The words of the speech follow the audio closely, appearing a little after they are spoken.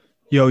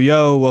Yo,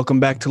 yo, welcome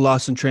back to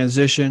Lost in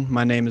Transition.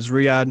 My name is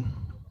Riyadh.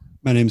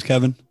 My name's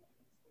Kevin.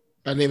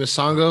 My name is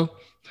Sango.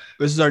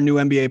 This is our new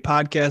NBA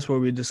podcast where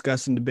we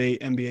discuss and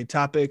debate NBA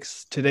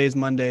topics. Today's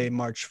Monday,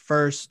 March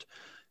 1st.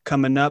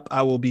 Coming up,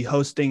 I will be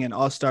hosting an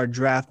all-star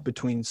draft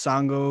between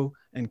Sango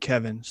and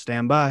Kevin.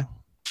 Stand by.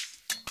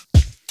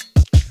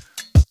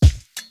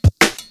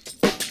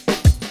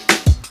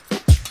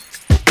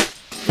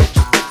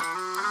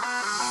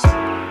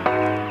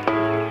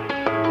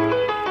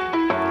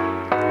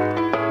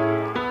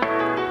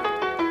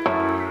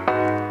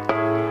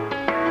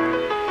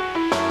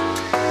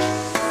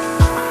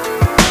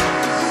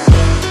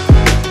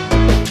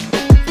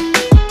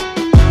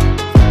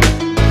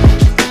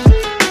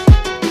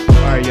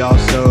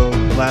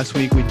 Last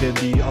week we did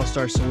the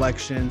all-star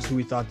selections, who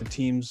we thought the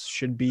teams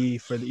should be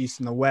for the East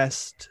and the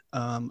West.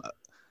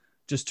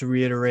 Just to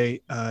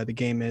reiterate, the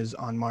game is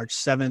on March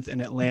 7th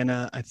in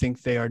Atlanta. I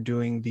think they are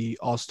doing the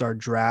all-star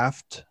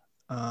draft.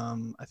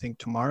 I think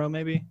tomorrow,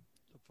 maybe?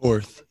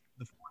 The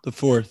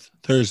 4th,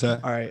 Thursday.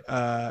 All right.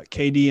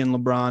 KD and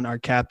LeBron are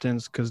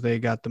captains because they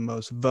got the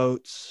most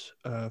votes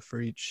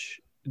for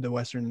each, the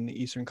Western and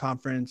the Eastern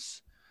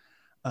Conference.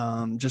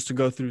 Just to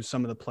go through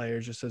some of the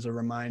players, just as a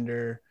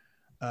reminder,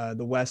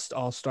 the West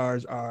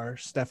All-Stars are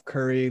Steph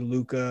Curry,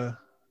 Luka,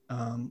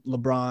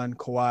 LeBron,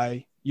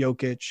 Kawhi,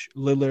 Jokic,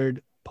 Lillard,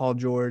 Paul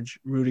George,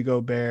 Rudy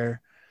Gobert,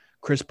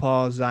 Chris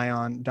Paul,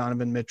 Zion,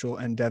 Donovan Mitchell,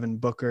 and Devin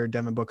Booker.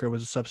 Devin Booker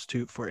was a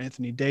substitute for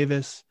Anthony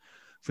Davis.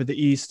 For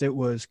the East, it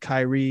was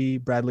Kyrie,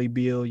 Bradley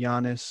Beal,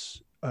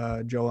 Giannis,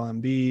 Joel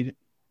Embiid,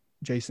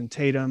 Jason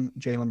Tatum,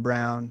 Jaylen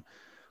Brown,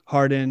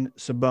 Harden,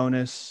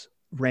 Sabonis,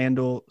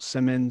 Randall,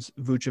 Simmons,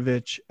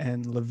 Vucevic,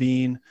 and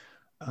Levine.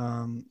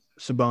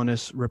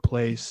 Sabonis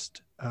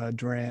replaced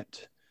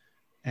Durant,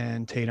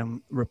 and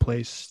Tatum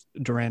replaced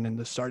Durant in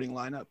the starting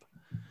lineup.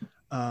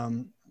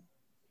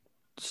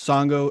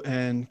 Sango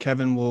and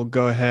Kevin will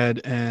go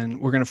ahead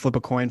and we're going to flip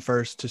a coin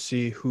first to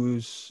see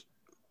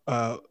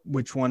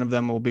which one of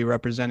them will be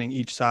representing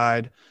each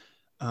side.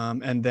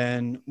 And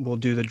then we'll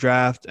do the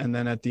draft. And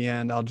then at the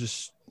end, I'll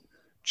just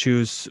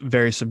choose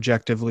very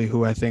subjectively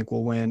who I think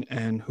will win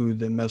and who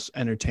the most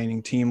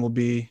entertaining team will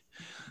be.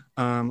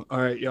 All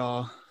right,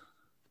 y'all.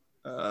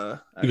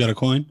 You got a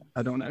coin?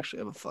 I don't actually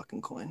have a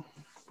fucking coin.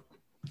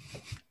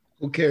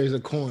 Who carries a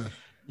coin?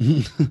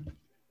 All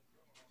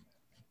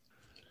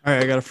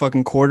right, I got a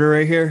fucking quarter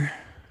right here.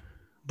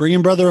 Bring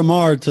in Brother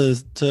Amar to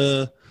see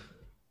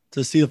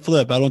the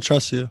flip. I don't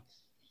trust you.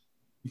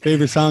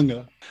 Favorite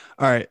Sango.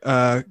 All right,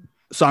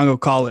 Sango,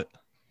 call it.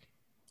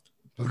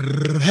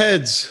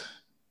 Heads.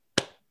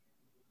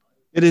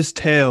 It is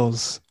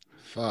tails.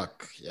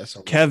 Fuck. Yes.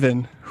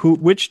 Kevin,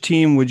 which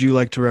team would you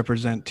like to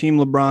represent? Team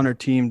LeBron or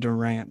Team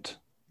Durant?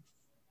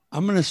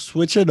 I'm going to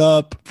switch it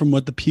up from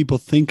what the people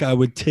think I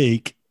would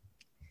take.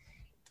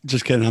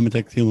 Just kidding. I'm going to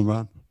take Team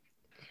LeBron.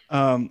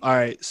 All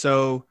right.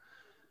 So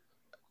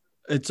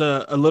it's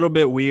a little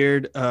bit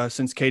weird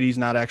since KD's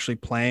not actually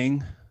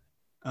playing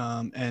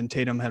and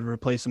Tatum had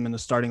replaced him in the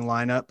starting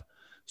lineup.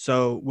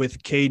 So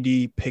with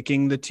KD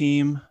picking the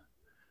team,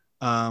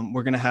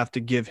 we're going to have to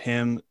give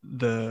him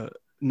the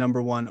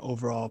number one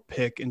overall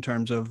pick in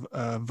terms of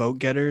vote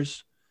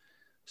getters.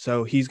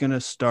 So he's going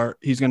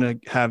to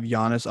have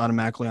Giannis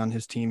automatically on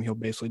his team. He'll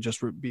basically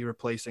just be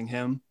replacing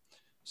him.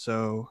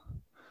 So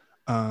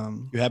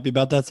you happy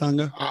about that,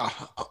 Sango?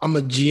 I'm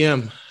a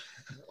GM.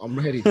 I'm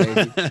ready,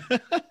 baby.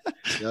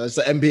 It's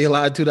the NBA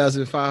Live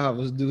 2005.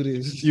 Let's do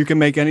this. You can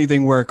make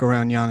anything work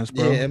around Giannis,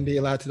 bro. Yeah, NBA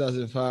Live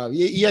 2005.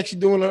 Yeah, he actually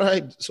doing all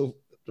right. So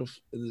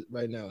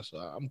right now, so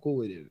I'm cool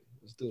with it.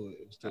 Let's do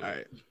it.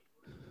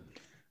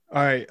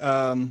 All right.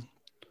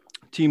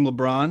 Team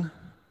LeBron,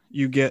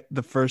 you get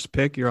the first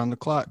pick. You're on the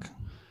clock.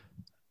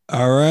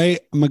 All right.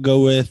 I'm going to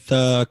go with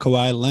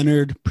Kawhi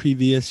Leonard,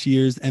 previous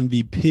year's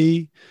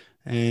MVP,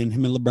 and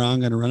him and LeBron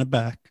going to run it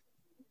back.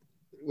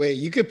 Wait,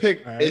 you could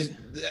pick. Right. Is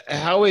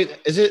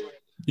it?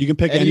 You can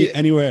pick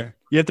anywhere.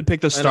 You have to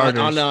pick the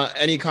starters. On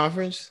any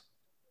conference?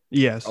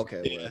 Yes.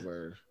 Okay. Yeah.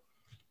 Word.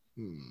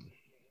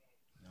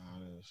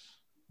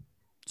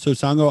 So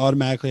Sango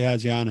automatically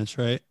has Giannis,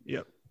 right?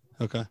 Yep.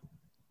 Okay.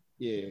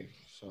 Yeah.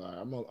 So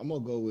I'm gonna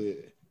go with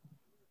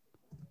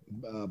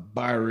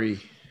Kyrie.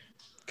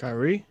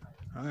 Kyrie.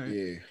 All right.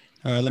 Yeah.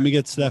 All right. Let me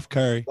get Steph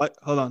Curry. What?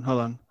 Hold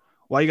on.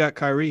 Why you got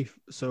Kyrie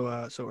so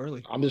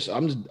early?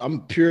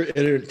 I'm pure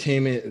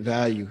entertainment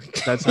value.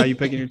 That's how you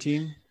picking your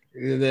team?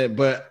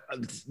 But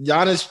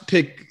Giannis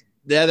picked.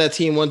 They had that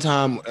team one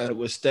time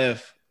with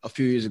Steph a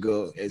few years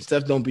ago, and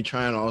Steph don't be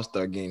trying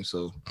All-Star games,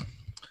 so.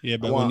 Yeah,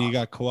 but when you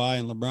got Kawhi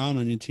and LeBron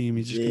on your team,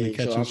 he's just gonna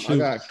catch and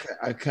shoot. I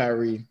got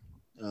Kyrie.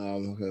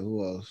 Okay,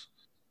 who else?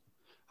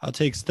 I'll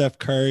take Steph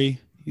Curry.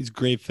 He's a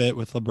great fit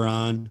with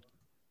LeBron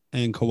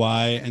and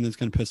Kawhi, and it's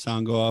gonna piss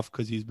Sango off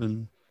because he's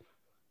been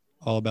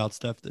all about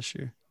Steph this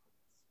year.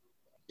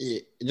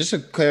 Yeah, just to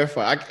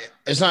clarify,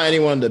 it's not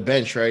anyone on the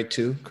bench, right?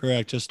 Too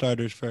correct. Just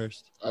starters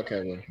first.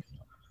 Okay,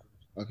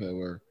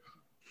 we're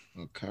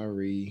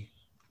Kyrie,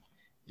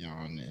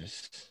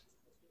 Giannis.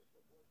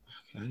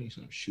 I need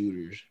some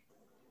shooters.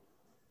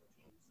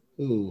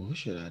 Ooh, what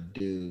should I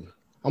do?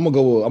 I'm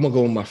gonna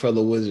go with my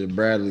fellow Wizard,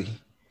 Bradley.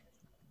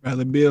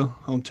 Bradley Beal,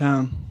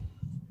 hometown.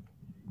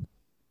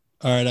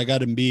 All right, I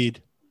got Embiid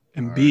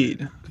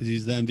Embiid. because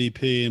he's the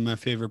MVP and my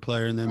favorite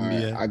player in the All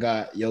NBA. right, I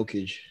got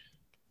Jokic.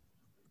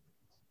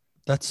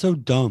 That's so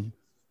dumb.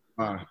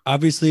 All right.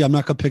 Obviously, I'm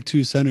not gonna pick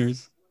two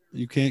centers.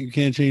 You can't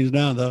change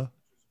now though.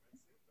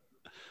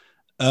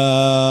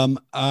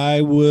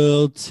 I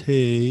will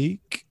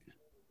take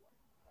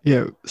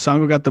Yeah,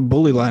 Sango got the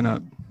bully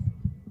lineup.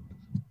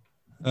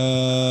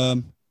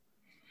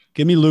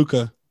 give me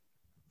Luka.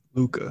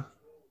 Luka.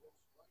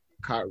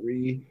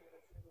 Kyrie,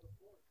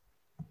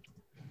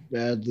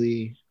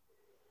 Bradley,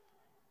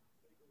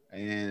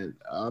 and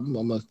I'm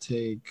gonna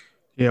take.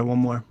 Yeah, one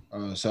more.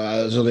 So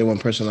there's only one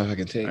person left I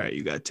can take. All right,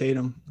 you got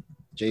Tatum.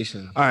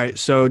 Jason. All right,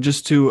 so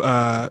just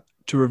to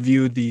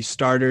review the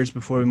starters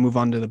before we move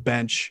on to the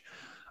bench,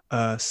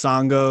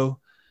 Sango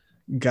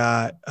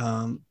got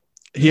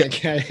Yeah,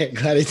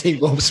 glad he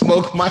didn't go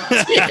smoke my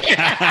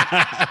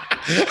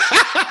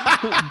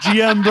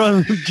GM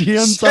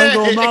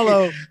Sango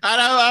Malo.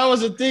 I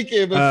wasn't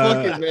thinking, but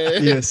fuck it,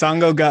 man. Yeah,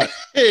 Sango got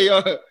Hey,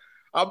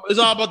 it's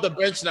all about the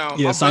bench now.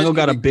 yeah, My Sango bench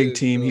got a gonna be big good,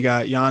 team. so. He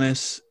got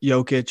Giannis,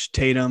 Jokic,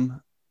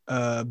 Tatum,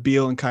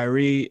 Beal, and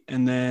Kyrie,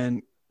 and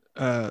then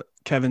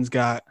Kevin's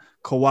got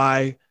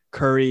Kawhi,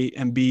 Curry,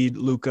 Embiid,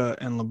 Luka,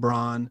 and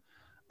LeBron.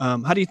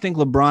 How do you think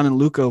LeBron and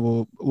Luka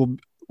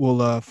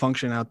will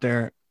function out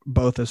there,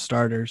 both as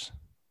starters?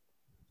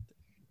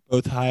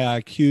 Both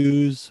high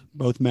IQs,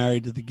 both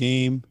married to the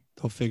game.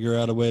 They'll figure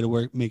out a way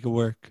to make it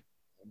work.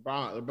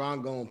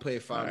 LeBron going to play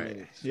 5 All right.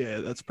 minutes.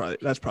 Yeah, that's probably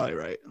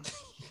right.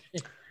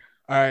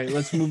 All right,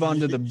 let's move on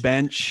to the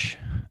bench.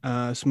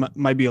 This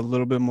might be a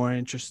little bit more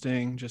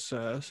interesting, just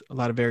a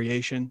lot of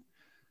variation.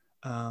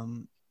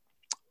 Team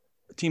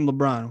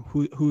LeBron,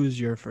 who is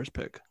your first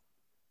pick?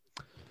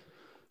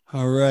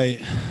 All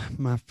right.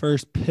 My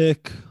first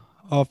pick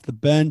off the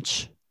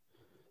bench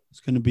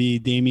is going to be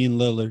Damian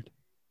Lillard.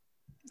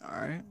 All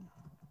right.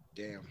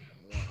 Damn,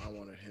 I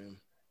wanted him.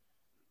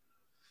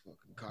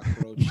 Fucking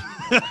cockroach.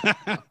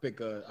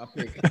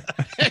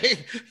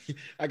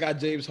 I got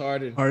James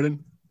Harden.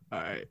 Harden? All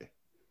right.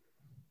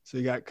 So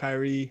you got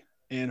Kyrie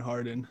and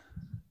Harden.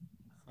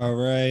 All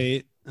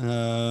right.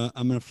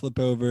 I'm going to flip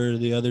over to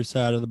the other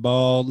side of the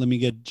ball. Let me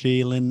get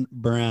Jaylen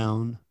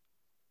Brown.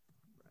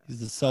 He's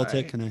the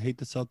Celtic, right. and I hate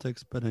the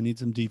Celtics, but I need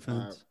some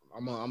defense.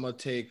 I'm gonna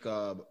take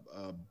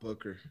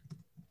Booker.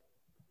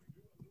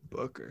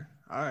 Booker.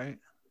 All right.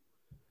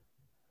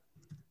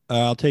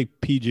 I'll take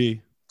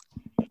PG.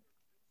 All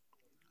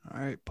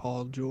right.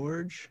 Paul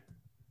George.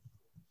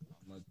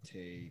 I'm gonna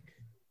take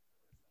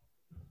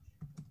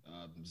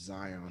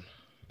Zion.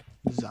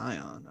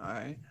 Zion. All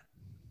right.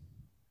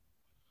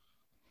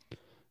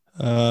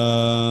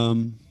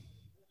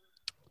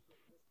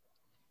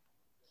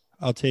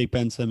 I'll take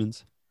Ben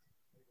Simmons.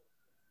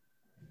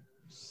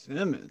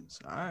 Simmons.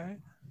 All right.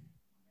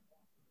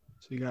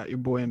 So you got your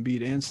boy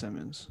Embiid and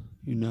Simmons.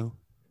 You know.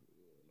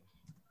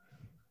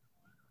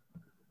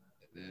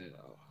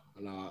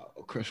 No,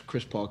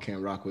 Chris Paul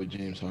can't rock with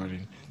James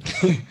Harden.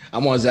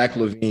 I'm on Zach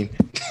LaVine.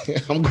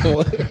 I'm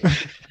going.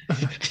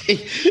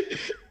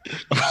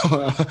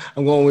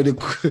 I'm going with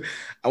the.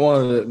 I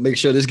want to make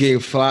sure this game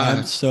I'm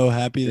flies. so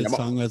happy that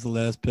Song has the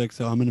last pick,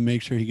 so I'm going to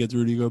make sure he gets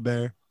Rudy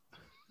Gobert.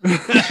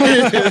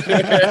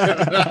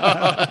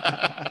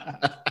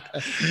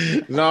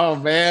 No,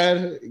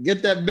 man,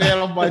 get that man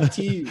off my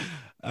team.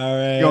 All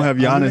right, You don't have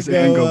Giannis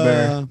and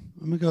Gobert.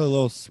 I'm gonna go a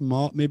little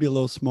small, maybe a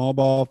little small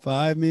ball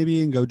 5,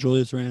 maybe, and go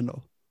Julius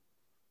Randle.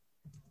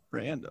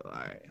 Randall. All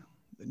right.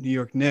 The New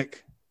York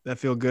Knicks. That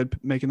feel good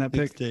making that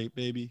Pick pick? state,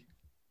 baby.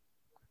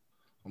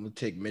 I'm gonna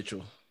take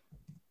Mitchell.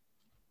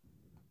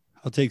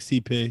 I'll take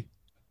CP.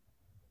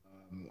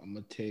 I'm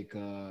gonna take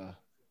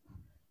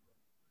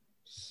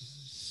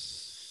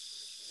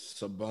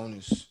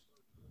Sabonis.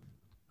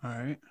 All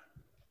right.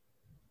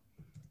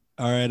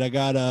 All right, I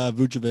got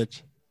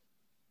Vucevic.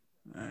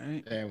 All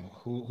right. Damn,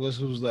 who's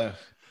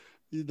left?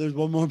 There's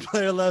one more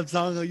player left,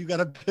 Song. You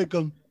gotta pick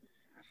him.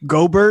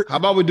 Gobert. How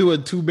about we do a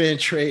 2-man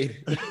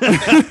trade? We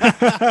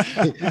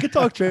can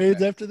talk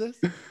trades after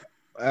this.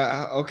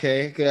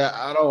 Okay.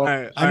 I don't. All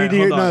right. I need to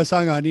hear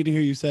Song. I need to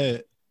hear you say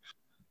it.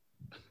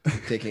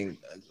 I'm taking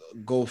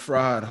Go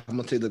Fraud. I'm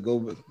gonna take the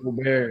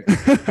Gobert.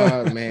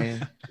 Fraud,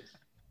 man.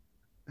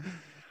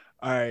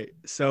 All right.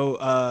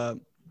 So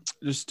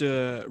just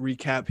to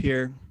recap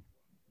here,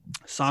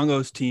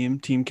 Songo's team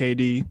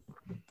KD.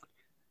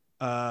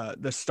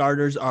 The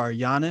starters are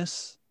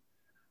Giannis,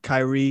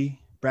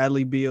 Kyrie,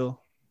 Bradley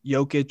Beal,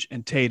 Jokic,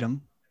 and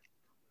Tatum.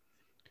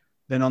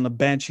 Then on the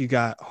bench, you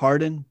got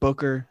Harden,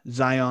 Booker,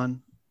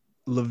 Zion,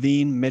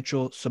 Levine,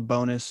 Mitchell,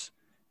 Sabonis,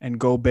 and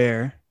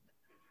Gobert.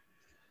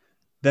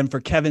 Then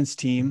for Kevin's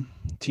team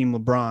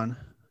LeBron,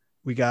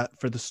 we got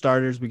for the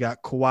starters, we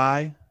got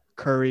Kawhi,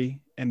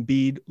 Curry,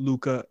 Embiid,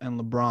 Luka, and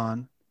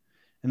LeBron.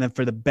 And then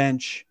for the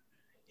bench,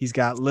 he's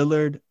got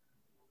Lillard,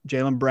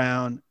 Jaylen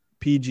Brown,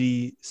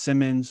 PG,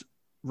 Simmons,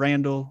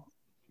 Randall,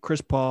 Chris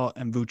Paul,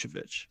 and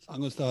Vucevic.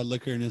 Songo still had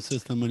liquor in his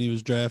system when he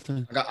was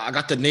drafting. I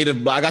got the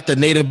native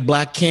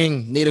black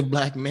king, native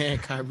black man,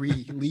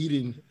 Kyrie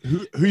leading.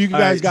 Who you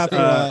guys right, got for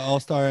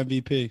All-Star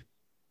MVP?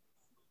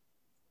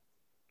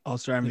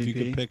 All-Star MVP. If you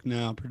could pick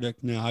now,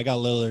 predict now. I got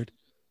Lillard.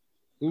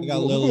 Who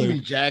gonna be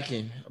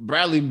jacking?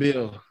 Bradley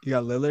Beal. You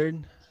got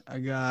Lillard. I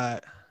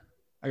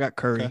got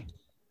Curry. Okay.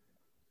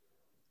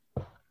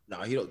 No,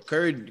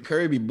 Curry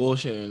be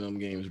bullshitting in them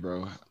games,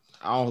 bro.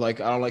 I don't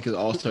like his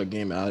All-Star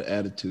game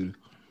attitude.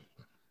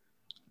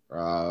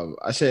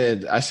 I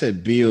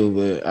said Beal,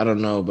 but I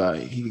don't know about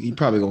he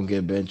probably gonna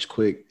get benched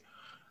quick.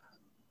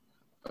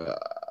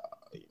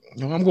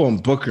 I'm going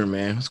Booker,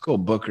 man. Let's go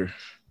Booker.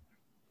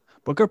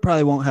 Booker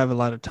probably won't have a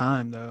lot of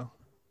time though.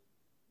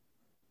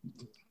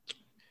 I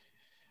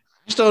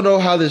just don't know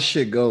how this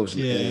shit goes.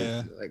 Yeah,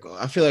 man. Like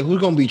I feel like who's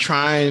gonna be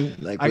trying.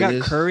 Like I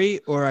got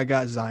Curry or I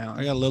got Zion.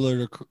 I got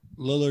Lillard or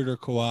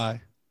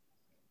Kawhi.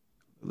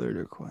 Lillard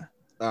or Kawhi.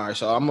 All right,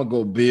 so I'm gonna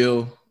go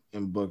Beal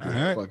and Booker. All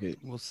right. Fuck it.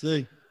 We'll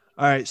see.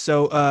 All right,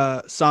 so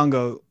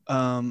Songo,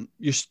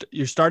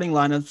 your starting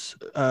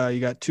lineups, you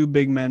got two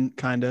big men,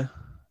 kinda,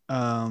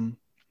 and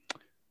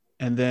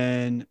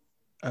then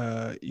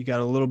you got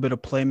a little bit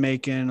of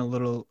playmaking, a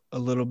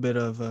little bit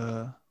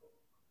of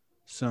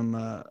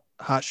some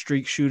hot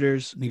streak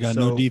shooters. You got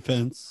no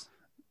defense.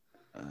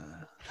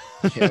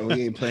 Yeah,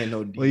 we ain't playing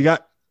no defense. Well, you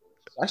got.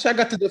 Actually, I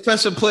got the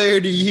defensive player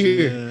of the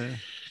year.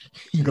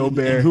 Yeah.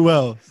 Gobert. Who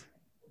else?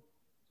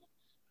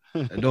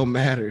 It don't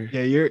matter.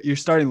 Yeah, your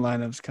starting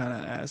lineup's kind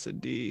of ass a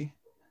D.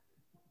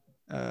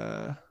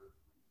 Yeah,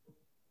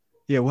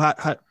 well,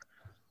 I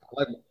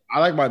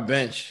like my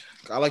bench.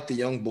 I like the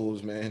young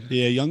bulls, man.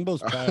 Yeah, young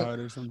bulls try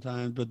harder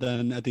sometimes, but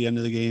then at the end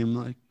of the game,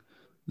 like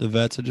the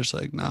vets are just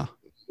like, nah.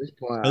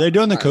 Are they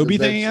doing the Kobe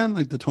thing again?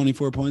 Like the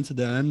 24 points at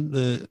the end,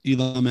 the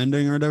Elam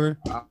ending or whatever?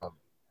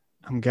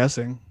 I'm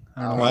guessing.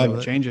 I don't know why they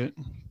would change it.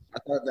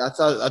 I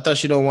thought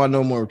she don't want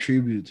no more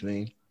tributes,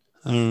 man.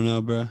 I don't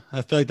know, bro.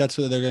 I feel like that's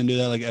what they're gonna do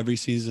that like every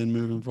season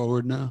moving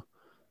forward now.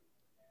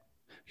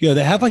 Yeah,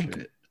 they have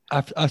like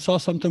I saw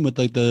something with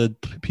like the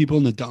people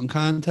in the dunk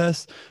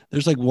contest.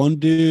 There's like one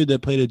dude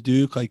that played at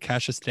Duke, like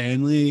Cassius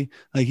Stanley.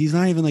 Like he's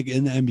not even like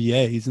in the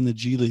NBA. He's in the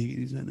G League.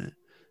 He's in it.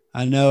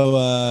 I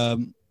know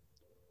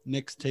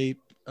Nick's tape,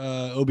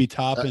 Obi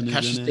Toppin is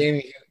Cassius in it.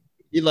 Stanley,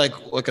 he a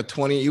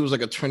 20. He was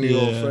like a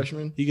 20-year-old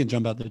freshman. He can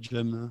jump out the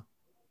gym now.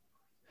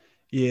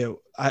 Yeah,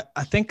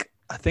 I think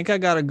I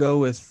gotta go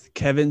with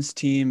Kevin's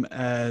team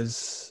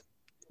as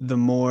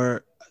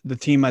the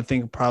team I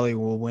think probably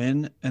will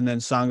win, and then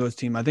Songo's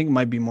team I think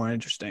might be more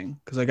interesting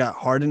because I got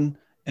Harden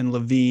and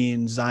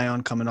Levine,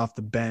 Zion coming off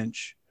the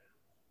bench.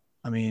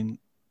 I mean,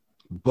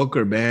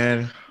 Booker,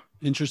 man.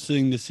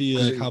 Interesting to see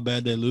like how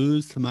bad they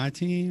lose to my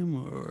team,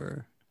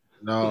 or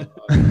no.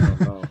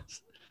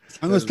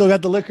 Songo still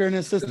got the liquor in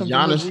his system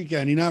Giannis, from the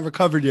weekend. He's not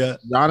recovered yet.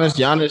 Giannis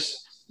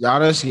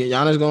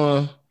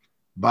gonna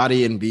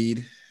body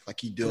Embiid like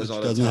he does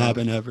all the time. Doesn't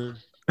happen ever.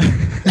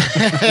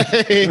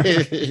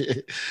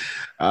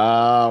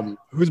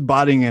 Who's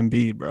bodying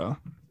Embiid, bro?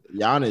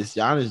 Giannis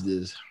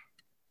does.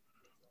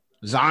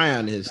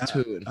 Zion is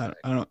too.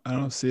 I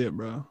don't see it,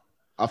 bro.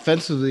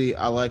 Offensively,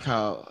 I like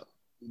how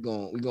we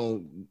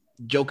going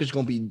Jokic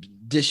gonna be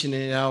dishing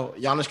it out.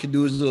 Giannis can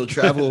do his little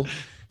travel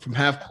from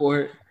half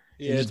court.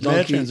 Yeah, it's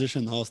bad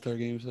transition the All-Star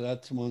game, so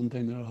that's one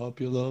thing that'll help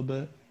you a little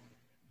bit.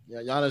 Yeah,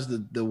 Giannis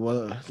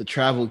the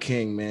travel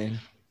king, man.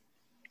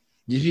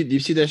 You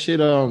see that shit?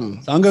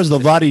 Songo's the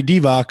Vlade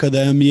Divac of the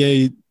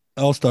NBA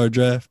All-Star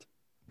draft.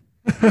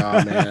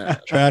 Oh man,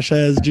 trash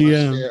ass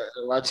GM.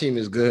 My team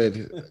is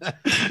good.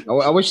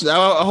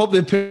 I hope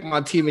they pick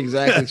my team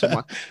exactly. So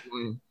my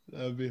team.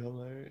 That'd be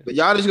hilarious. But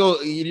Giannis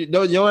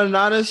what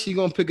honest, you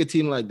gonna pick a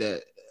team like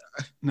that?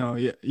 No,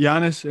 yeah,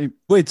 Giannis.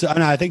 Wait, so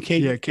I think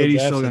KD. Yeah,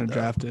 KD's still gonna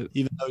draft it,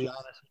 even though Giannis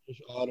will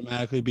just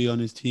automatically be on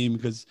his team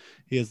because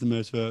he has the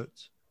most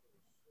votes.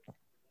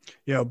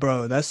 Yo,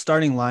 bro, that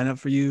starting lineup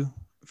for you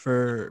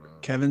for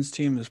Kevin's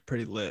team is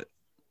pretty lit.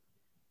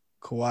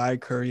 Kawhi,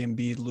 Curry,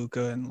 Embiid,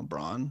 Luka, and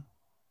LeBron.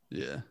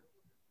 Yeah,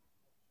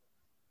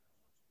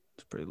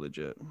 it's pretty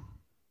legit.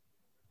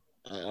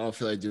 I don't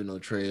feel like doing no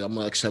trade. I'm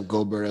gonna accept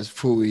Gobert as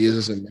who he is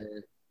as a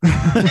man.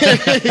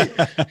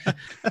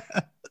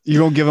 You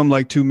gonna give him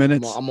like 2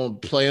 minutes? I'm gonna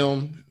play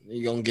him.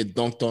 You're gonna get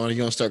dunked on. You're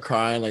gonna start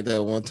crying like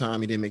that one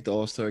time he didn't make the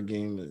All-Star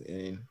game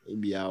and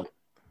he'd be out.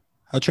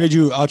 I'll trade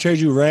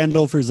you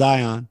Randall for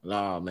Zion.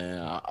 Nah,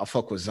 man. I'll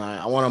fuck with Zion.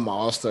 I want him on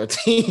my All-Star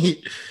team.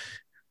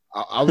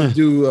 I would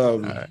do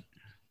right.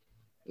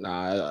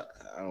 Nah,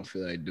 I don't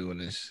feel like doing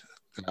this.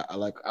 I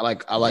like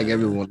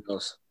everyone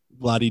else.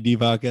 Vlade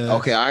Divac.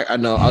 Okay, I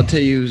know. I'll tell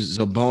you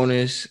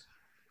Sabonis,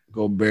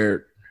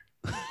 Gobert.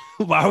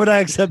 Why would I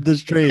accept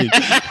this trade?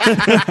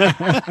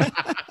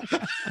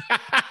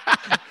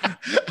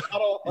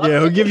 Yeah,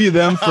 he'll give you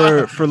them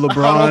for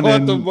LeBron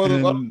and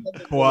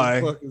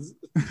Kawhi.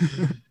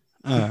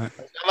 All right.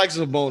 I like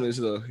Sabonis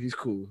though. He's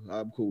cool.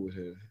 I'm cool with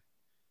him.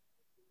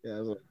 Yeah.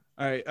 All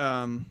right.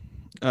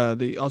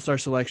 The All-Star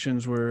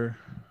selections were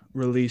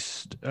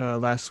released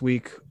last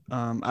week.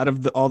 out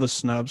of all the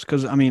snubs,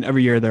 because I mean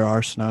every year there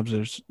are snubs.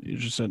 There's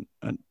just a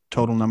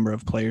total number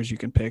of players you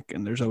can pick,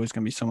 and there's always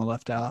going to be someone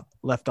left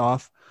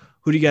off.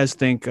 Who do you guys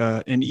think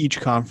in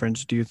each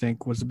conference do you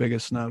think was the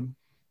biggest snub?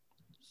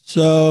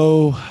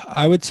 So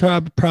I would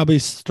probably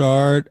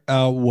start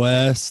out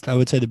west. I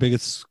would say the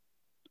biggest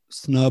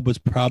snub was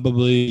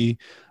probably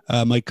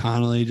Mike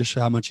Connolly, just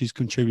how much he's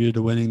contributed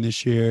to winning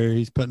this year.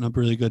 He's putting up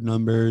really good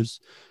numbers.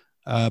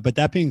 But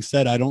that being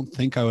said, I don't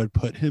think I would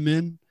put him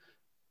in.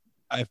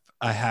 If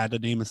I had to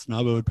name a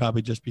snub, it would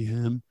probably just be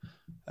him.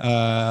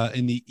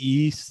 In the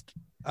East,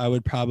 I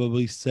would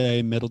probably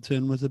say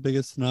Middleton was the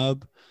biggest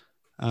snub.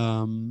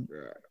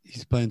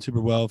 He's playing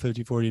super well,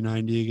 50, 40,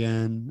 90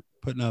 again,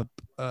 putting up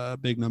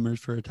big numbers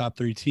for a top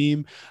 3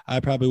 team. I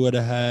probably would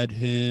have had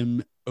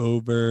him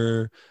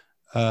over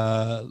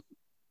Sabonis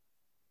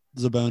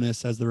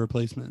as the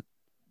replacement.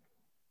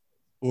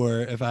 Or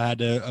if I had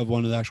to have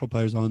one of the actual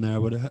players on there, I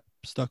would have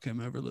stuck him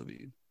over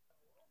LaVine.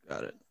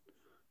 Got it.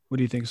 What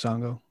do you think,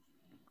 Sango?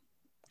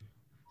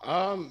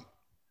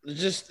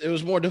 It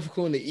was more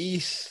difficult in the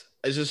East.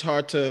 It's just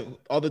hard to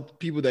all the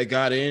people that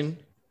got in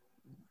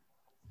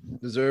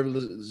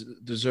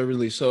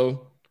deservedly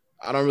so.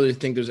 I don't really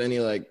think there's any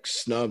like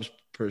snubs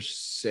per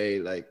se,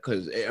 like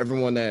because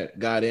everyone that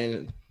got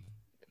in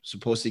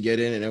supposed to get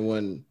in, and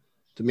everyone,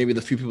 maybe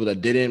the few people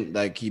that didn't,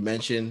 like he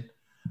mentioned,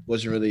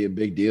 wasn't really a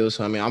big deal.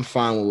 So I mean, I'm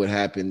fine with what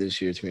happened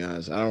this year. To be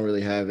honest, I don't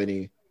really have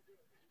any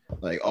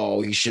like,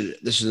 oh, he should.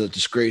 This is a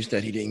disgrace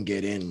that he didn't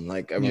get in.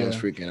 Like everyone's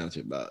freaking out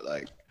about.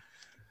 Like,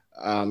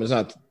 it's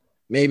not.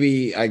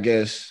 Maybe I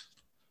guess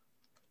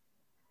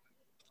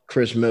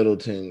Chris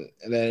Middleton,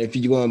 and then if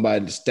you go on by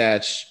the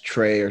stats,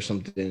 Trey or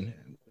something,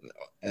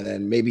 and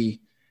then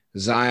maybe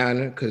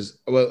Zion, because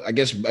I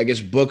guess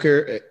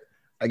Booker,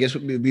 I guess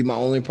would be my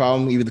only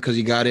problem, even because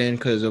he got in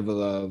because of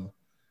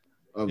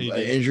an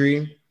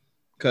injury.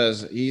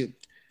 Because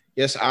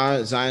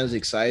Zion's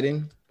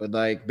exciting, but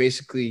like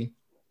basically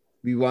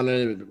we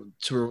wanted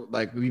to,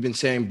 like we've been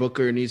saying,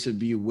 Booker needs to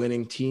be a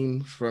winning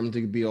team for him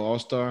to be an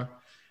all-star.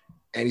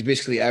 And he's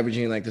basically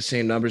averaging like the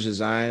same numbers as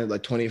Zion,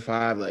 like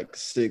 25, like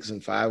 6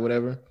 and 5,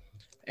 whatever.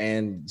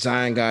 And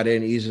Zion got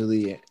in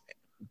easily.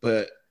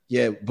 But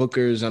yeah,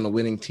 Booker's on a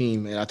winning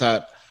team. And I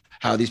thought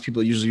how these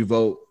people usually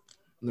vote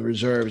in the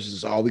reserves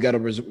is we got to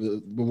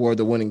reward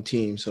the winning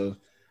team. So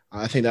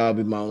I think that would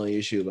be my only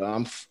issue. But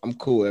I'm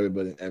cool with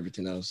everybody and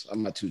everything else.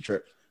 I'm not too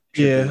tripped.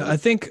 Yeah, I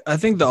think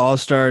the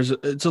All-Stars,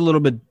 it's a little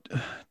bit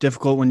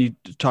difficult when you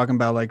talking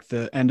about like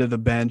the end of the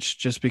bench,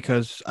 just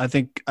because I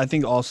think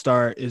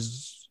All-Star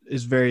is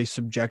very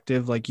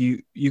subjective. Like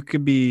you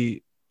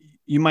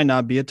might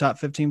not be a top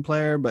 15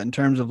 player, but in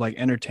terms of like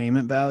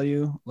entertainment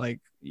value, like,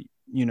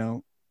 you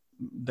know,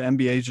 the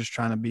NBA is just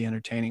trying to be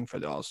entertaining for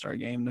the All-Star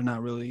game. They're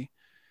not really,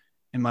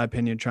 in my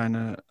opinion, trying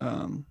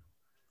to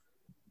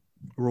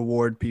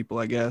reward people,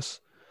 I guess.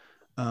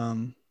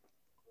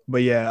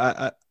 But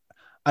yeah,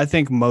 I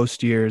think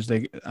most years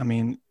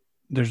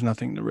there's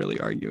nothing to really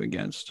argue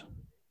against.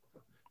 I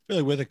feel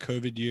like with a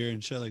COVID year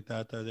and shit like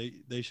that, though,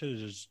 they should have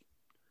just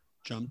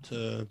jumped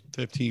to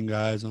 15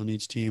 guys on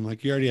each team.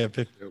 Like you already have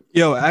 50.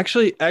 Yo,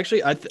 actually,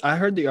 I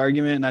heard the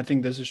argument, and I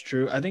think this is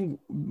true. I think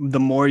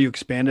the more you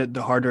expand it,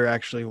 the harder it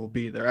actually will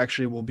be. There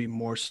actually will be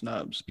more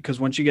snubs,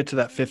 because once you get to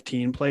that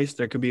 15 place,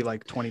 there could be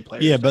like 20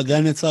 players. Yeah, but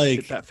then it's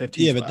like that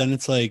 15 spot. But then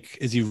it's like,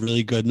 is he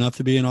really good enough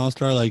to be an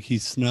all-star? Like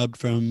he's snubbed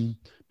from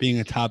being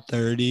a top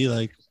 30.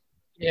 Like,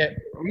 yeah,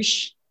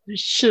 we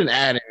shouldn't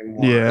add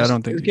anymore. Yeah, I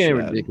don't think it's getting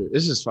ridiculous.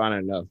 This is fine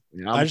enough.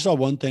 You know, I just saw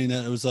one thing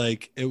that it was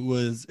like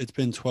it's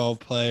been 12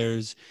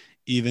 players,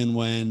 even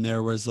when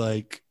there was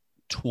like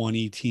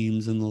 20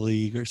 teams in the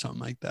league or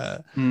something like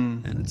that.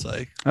 And it's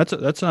like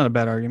that's not a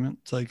bad argument.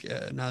 It's like,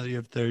 yeah, now that you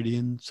have 30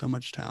 and so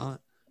much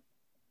talent,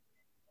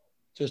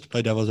 just to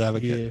play devil's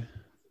advocate.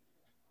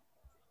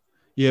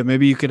 Yeah,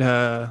 maybe you could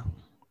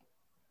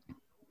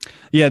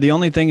yeah, the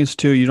only thing is,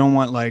 too, you don't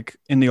want, like,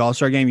 in the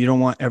All-Star game, you don't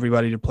want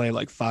everybody to play,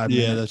 like, 5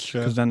 minutes. Yeah, that's true.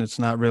 Because then it's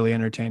not really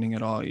entertaining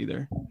at all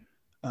either.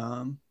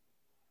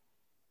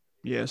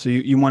 Yeah, so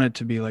you want it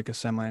to be, like, a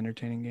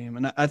semi-entertaining game.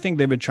 And I think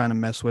they've been trying to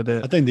mess with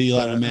it. I think the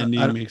Eli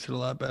Manning makes it a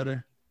lot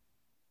better.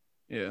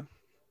 Yeah.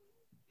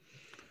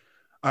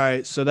 All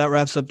right, so that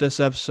wraps up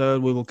this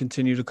episode. We will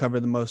continue to cover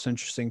the most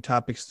interesting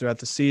topics throughout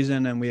the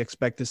season, and we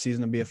expect this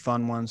season to be a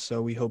fun one,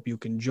 so we hope you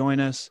can join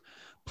us.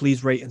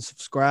 Please rate and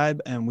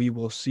subscribe, and we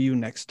will see you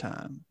next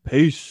time.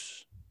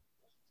 Peace.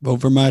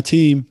 Vote for my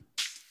team.